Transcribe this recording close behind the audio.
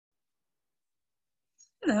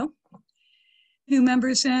Hello, new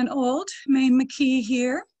members and old. Maine McKee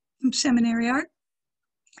here from Seminary Art,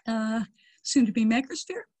 soon to be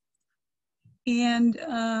Makersphere, and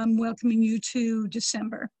welcoming you to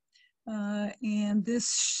December. And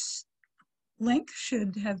this link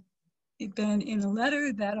should have been in a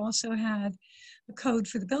letter that also had a code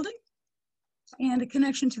for the building and a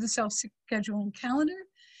connection to the self-scheduling calendar.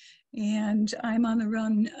 And I'm on the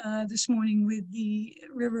run this morning with the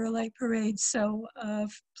River Light Parade, so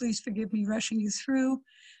please forgive me rushing you through.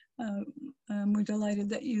 We're delighted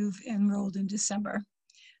that you've enrolled in December.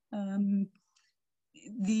 We're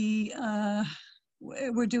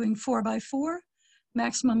doing 4x4,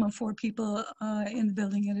 maximum of 4 people in the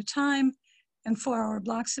building at a time, and 4-hour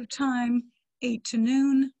blocks of time, 8 to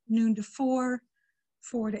noon, noon to 4,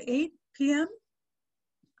 4 to 8 p.m.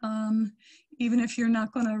 Even if you're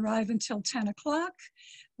not going to arrive until 10 o'clock,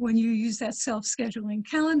 when you use that self-scheduling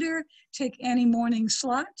calendar, take any morning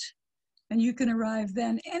slot, and you can arrive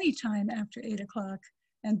then anytime after 8 o'clock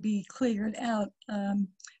and be cleared out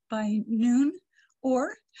by noon,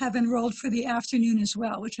 or have enrolled for the afternoon as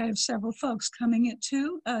well, which I have several folks coming at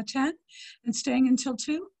 10 and staying until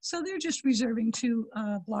 2. So they're just reserving 2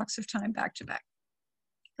 blocks of time back to back.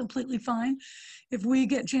 Completely fine. If we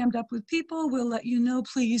get jammed up with people, we'll let you know.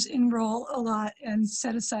 Please enroll a lot and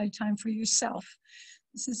set aside time for yourself.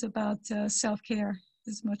 This is about self-care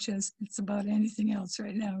as much as it's about anything else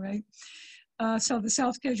right now, right? So the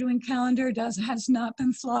self-scheduling calendar has not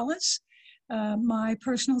been flawless. My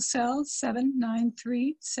personal cell,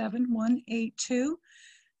 793-7182.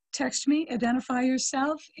 Text me, identify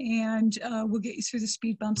yourself, and we'll get you through the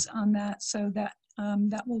speed bumps on that, so that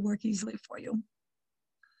that will work easily for you.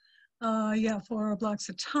 4 blocks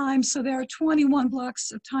of time. So there are 21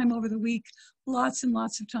 blocks of time over the week, lots and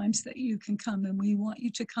lots of times that you can come, and we want you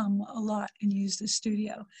to come a lot and use the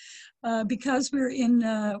studio. Because we're in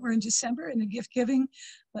December in the gift giving,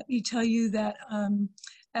 let me tell you that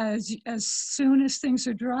as soon as things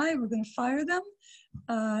are dry, we're going to fire them.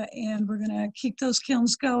 And we're going to keep those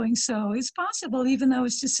kilns going. So it's possible, even though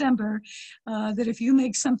it's December, that if you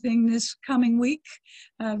make something this coming week,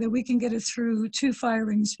 that we can get it through 2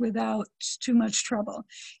 firings without too much trouble.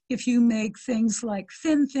 If you make things like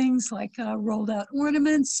thin things like rolled out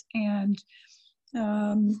ornaments and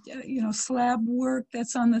slab work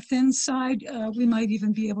that's on the thin side, we might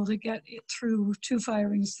even be able to get it through 2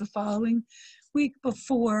 firings the following week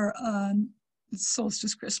before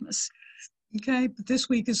solstice Christmas. Okay, but this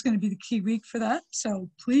week is going to be the key week for that. So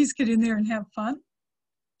please get in there and have fun.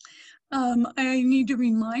 I need to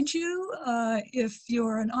remind you, if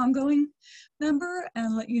you're an ongoing member,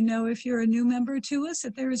 and let you know if you're a new member to us,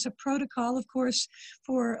 that there is a protocol, of course,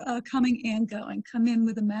 for coming and going. Come in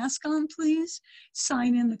with a mask on, please.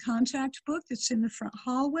 Sign in the contact book that's in the front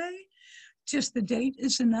hallway. Just the date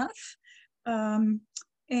is enough. And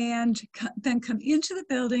then come into the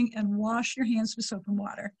building and wash your hands with soap and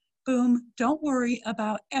water. Boom, don't worry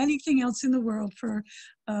about anything else in the world for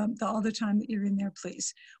all the time that you're in there,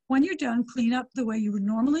 please. When you're done, clean up the way you would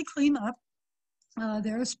normally clean up.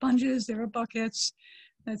 There are sponges, there are buckets,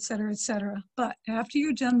 et cetera, but after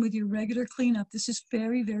you're done with your regular cleanup, this is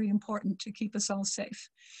very, very important to keep us all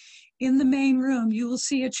safe. In the main room, you will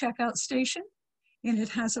see a checkout station, and it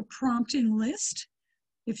has a prompting list.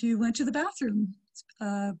 If you went to the bathroom,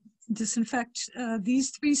 disinfect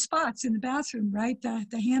these 3 spots in the bathroom, right?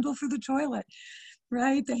 The handle for the toilet,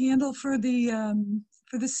 right? The handle for the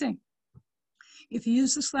sink. If you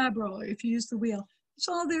use the slab roller, if you use the wheel, it's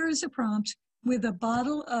all there is a prompt with a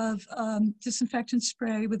bottle of disinfectant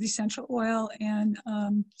spray with essential oil and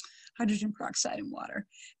hydrogen peroxide and water,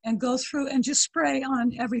 and go through and just spray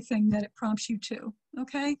on everything that it prompts you to,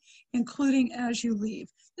 okay? Including as you leave.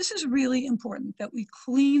 This is really important that we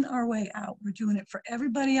clean our way out. We're doing it for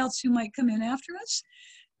everybody else who might come in after us,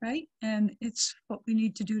 right? And it's what we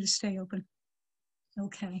need to do to stay open.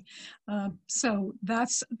 Okay, so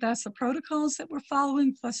that's the protocols that we're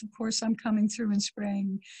following. Plus, of course, I'm coming through and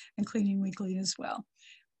spraying and cleaning weekly as well.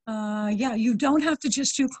 You don't have to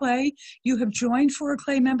just do clay. You have joined for a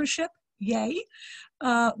clay membership, yay.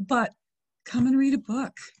 But come and read a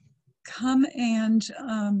book. Come and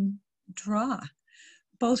draw.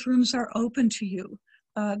 Both rooms are open to you.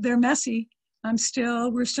 They're messy.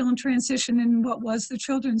 We're still in transition in what was the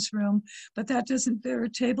children's room, but there are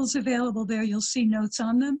tables available there. You'll see notes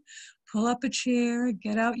on them. Pull up a chair,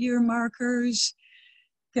 get out your markers,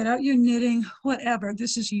 get out your knitting, whatever.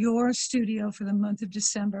 This is your studio for the month of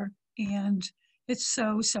December, and it's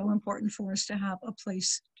so, so important for us to have a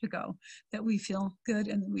place to go that we feel good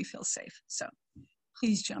and that we feel safe. So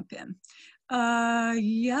please jump in.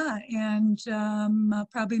 Yeah, and I'll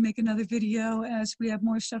probably make another video as we have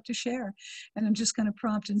more stuff to share. And I'm just going to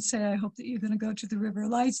prompt and say, I hope that you're going to go to the River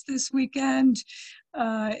Lights this weekend.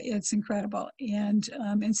 It's incredible. And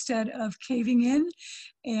instead of caving in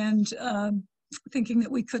and thinking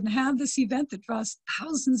that we couldn't have this event that draws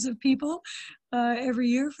thousands of people every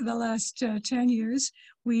year for the last 10 years,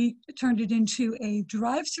 we turned it into a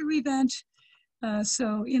drive-through event.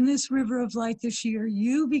 So in this River of Light this year,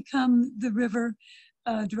 you become the river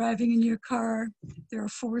driving in your car. There are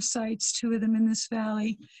 4 sites, 2 of them in this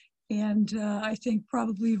valley. And I think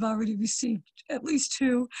probably you've already received at least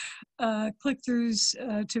 2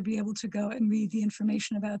 click-throughs to be able to go and read the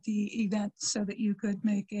information about the event so that you could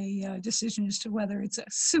make a decision as to whether it's a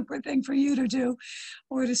super thing for you to do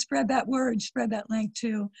or to spread that word, spread that link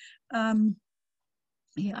to.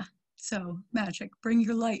 Yeah, so magic. Bring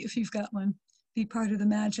your light if you've got one. Be part of the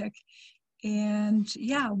magic. And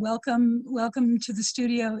yeah, welcome to the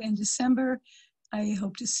studio in December. I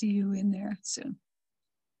hope to see you in there soon.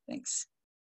 Thanks.